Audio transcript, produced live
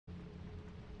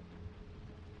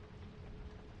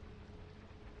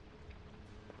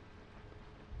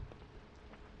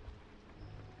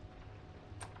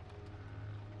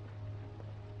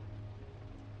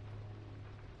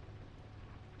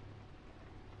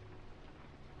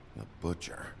The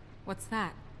Butcher. What's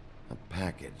that? A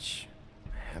package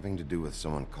having to do with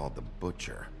someone called the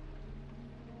Butcher.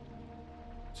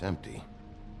 It's empty.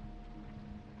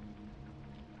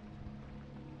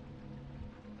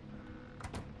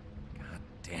 God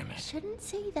damn it. Shouldn't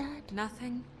say that.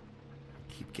 Nothing.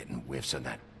 Keep getting whiffs of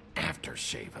that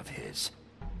aftershave of his.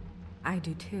 I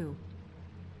do too.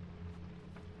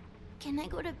 Can I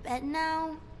go to bed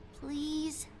now?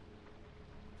 Please?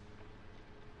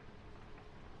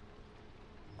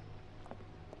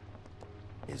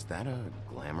 Is that a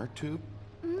glamour tube?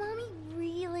 Mommy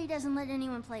really doesn't let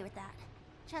anyone play with that.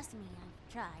 Trust me,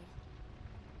 I've tried.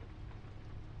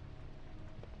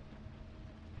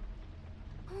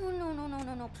 Oh,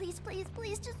 no. Please,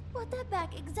 just put that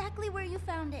back exactly where you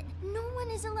found it. No one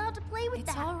is allowed to play with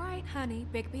that. It's all right, honey.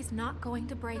 Bigby's not going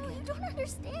to break No, it. you don't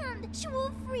understand. She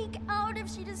will freak out if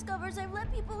she discovers I've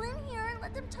let people in here and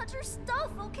let them touch her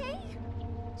stuff, okay?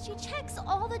 She checks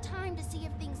all the time to see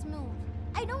if things move.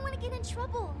 I don't want to get in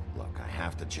trouble. Look, I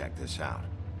have to check this out.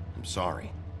 I'm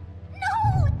sorry.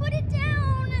 No! Put it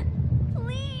down!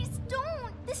 Please,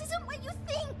 don't! This isn't what you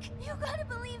think! You gotta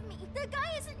believe me. The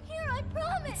guy isn't here, I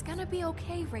promise! It's gonna be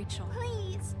okay, Rachel.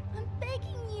 Please, I'm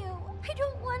begging you. I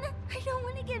don't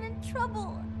wanna get in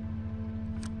trouble.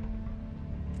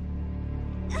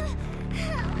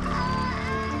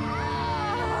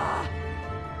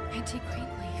 Auntie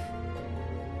Greenleaf.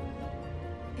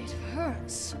 It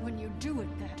hurts when you do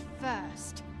it that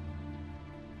fast.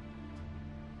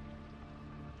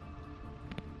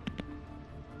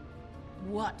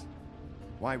 What?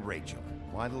 Why Rachel?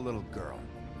 Why the little girl?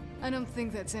 I don't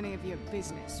think that's any of your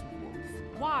business, Wolf.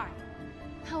 Why?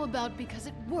 How about because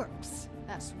it works?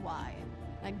 That's why.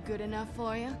 That good enough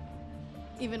for you?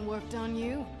 Even worked on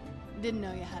you? Didn't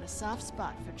know you had a soft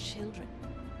spot for children.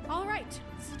 All right,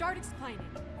 start explaining.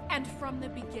 And from the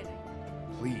beginning.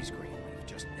 Please, Greenleaf,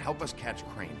 just help us catch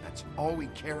Crane. That's all we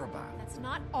care about. That's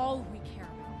not all we care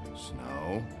about.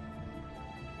 Snow?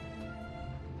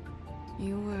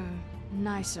 You were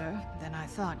nicer than I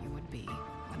thought you would be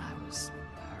when I was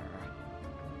her.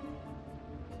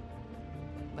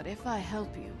 But if I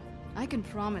help you, I can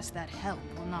promise that help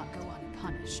will not go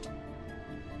unpunished.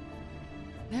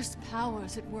 There's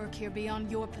powers at work here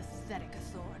beyond your pathetic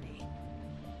authority.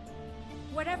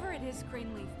 Whatever it is,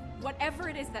 Greenleaf, whatever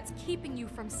it is that's keeping you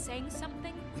from saying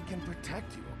something, We can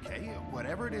protect you, okay?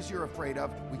 Whatever it is you're afraid of,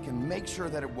 we can make sure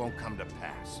that it won't come to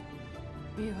pass.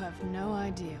 You have no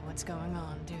idea what's going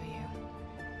on, do you?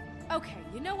 okay,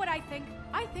 you know what I think?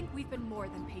 I think we've been more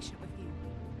than patient with you.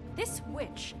 This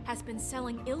witch has been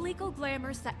selling illegal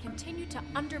glamours that continue to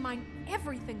undermine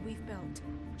everything we've built.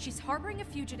 She's harboring a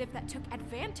fugitive that took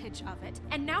advantage of it,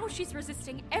 and now she's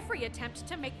resisting every attempt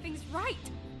to make things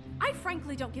right. I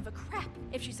frankly don't give a crap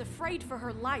if she's afraid for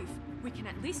her life. We can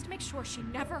at least make sure she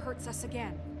never hurts us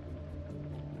again.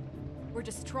 We're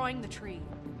destroying the tree.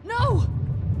 No!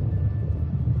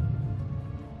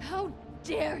 How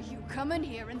dare you come in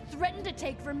here and threaten to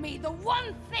take from me the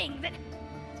one thing that...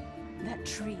 That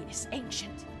tree is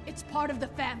ancient. It's part of the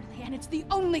family, and it's the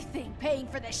only thing paying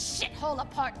for this shithole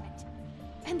apartment.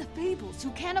 And the Fables, who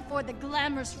can't afford the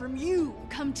glamours from you,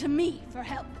 come to me for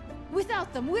help.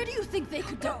 Without them, where do you think they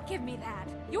could go? Don't give me that.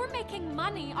 You're making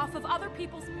money off of other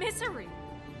people's misery.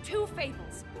 2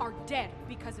 Fables are dead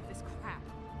because of this crap.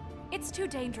 It's too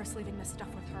dangerous leaving this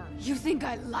stuff with her. You think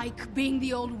I like being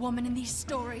the old woman in these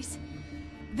stories?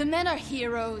 The men are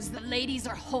heroes, the ladies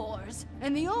are whores,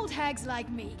 and the old hags like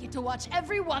me get to watch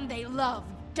everyone they love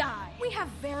die. We have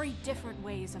very different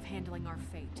ways of handling our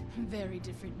fate. Very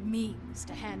different means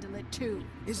to handle it, too.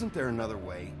 Isn't there another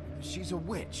way? She's a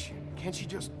witch. Can't she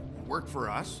just work for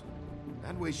us?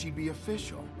 That way she'd be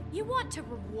official. You want to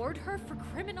reward her for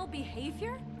criminal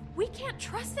behavior? We can't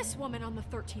trust this woman on the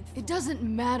 13th floor. It doesn't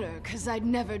matter, because I'd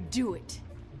never do it.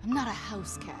 I'm not a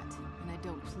house cat, and I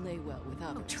don't play well with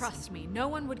others. Oh, trust me, no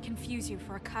one would confuse you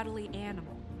for a cuddly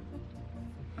animal.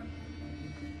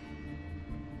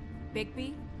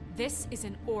 Bigby, this is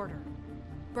an order.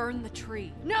 Burn the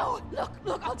tree. No!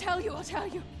 Look, I'll tell you.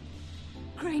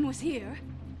 Crane was here.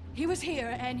 He was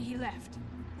here, and he left.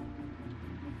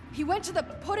 He went to the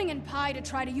pudding and pie to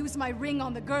try to use my ring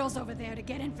on the girls over there to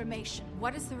get information.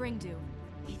 What does the ring do?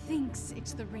 He thinks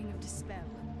it's the Ring of Dispel.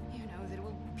 You know, that it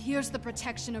will pierce the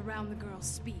protection around the girl's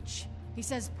speech. He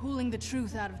says pulling the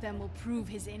truth out of them will prove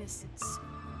his innocence.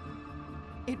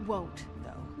 It won't,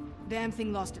 though. Damn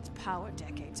thing lost its power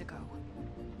decades ago.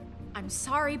 I'm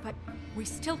sorry, but we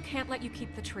still can't let you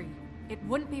keep the tree. It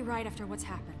wouldn't be right after what's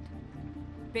happened.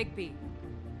 Bigby.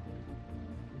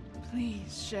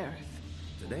 Please, Sheriff.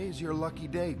 Today's your lucky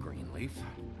day, Greenleaf.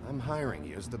 I'm hiring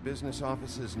you as the business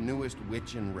office's newest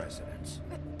witch in residence.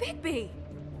 Bigby!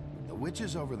 The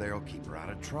witches over there will keep her out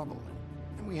of trouble,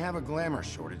 and we have a glamour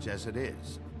shortage as it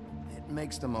is. It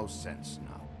makes the most sense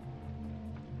now.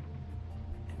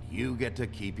 And you get to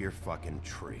keep your fucking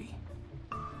tree.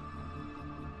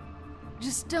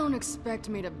 Just don't expect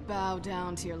me to bow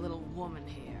down to your little woman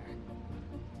here.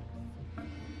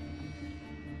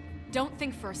 Don't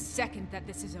think for a second that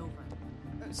this is over.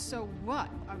 So what?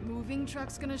 Are moving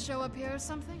trucks gonna show up here or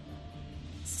something?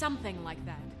 Something like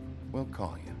that. We'll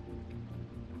call you.